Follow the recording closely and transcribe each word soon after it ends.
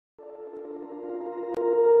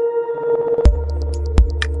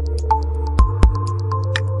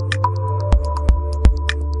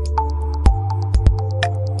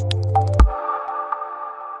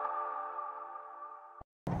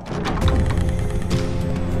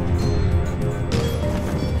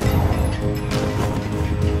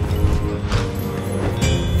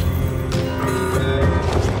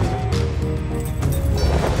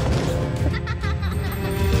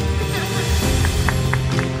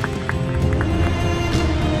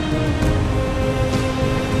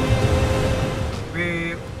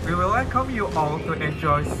all to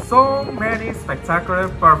enjoy so many spectacular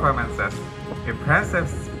performances, impressive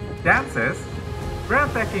dances,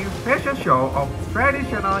 breathtaking fashion show of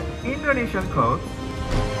traditional Indonesian clothes,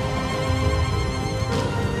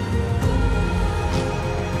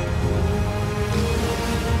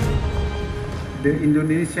 The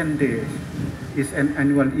Indonesian Day is an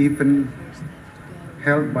annual event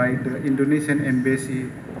held by the Indonesian Embassy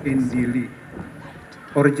in Delhi.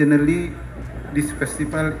 Originally, this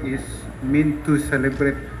festival is meant to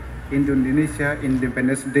celebrate Indonesia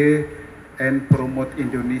Independence Day and promote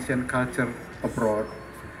Indonesian culture abroad.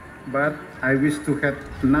 But I wish to have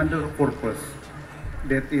another purpose,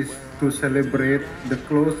 that is to celebrate the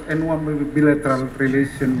close and warm bilateral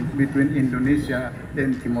relation between Indonesia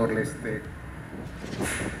and Timor-Leste.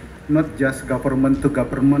 Not just government to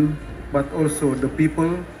government, but also the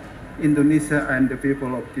people, Indonesia and the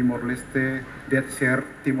people of Timor-Leste that share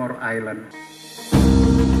Timor Island.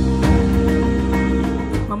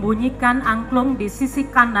 Membunyikan angklung di sisi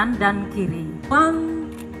kanan dan kiri.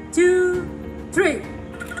 1, 2, 3.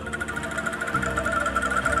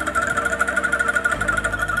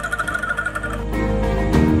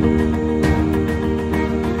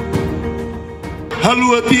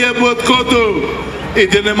 Halua tia buat koto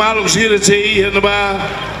ita ne maluk sira sei hanba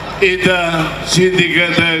ita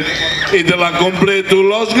sindikata ita la completo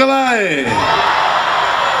los galae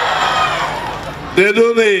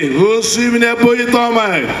dedone hosi mine apoio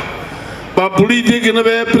toma pa politika na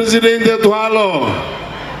be presidente atualo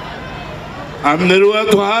amneru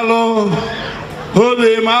atualo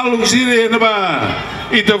hodi maluk sira hanba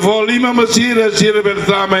ita volima masira sira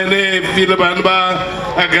bersama ini filaban ba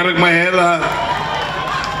agar mahela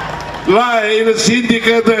lá ele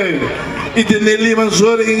sindicata ite nele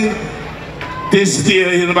mansori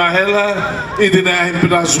testia in mahela ite na em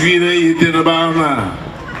pedaço gira ite na bauna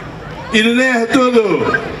ite ne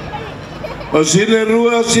todo o sine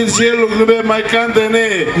rua sin cielo que be mai canta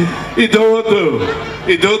ne ite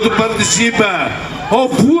outro participa o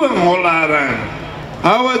fuam olaran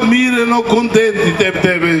ao admira no contente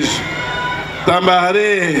tebes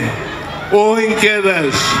tambare o em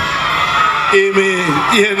quedas Imi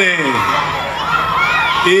iene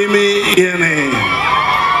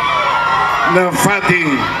na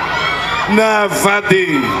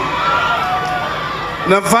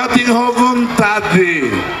fating ho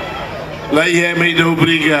vontade la me não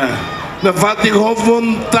obriga na fating ho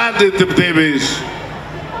vontade te tebes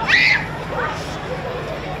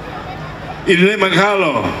ele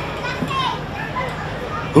magalo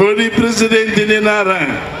hodi presidente nenara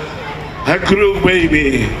hakru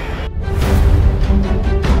baby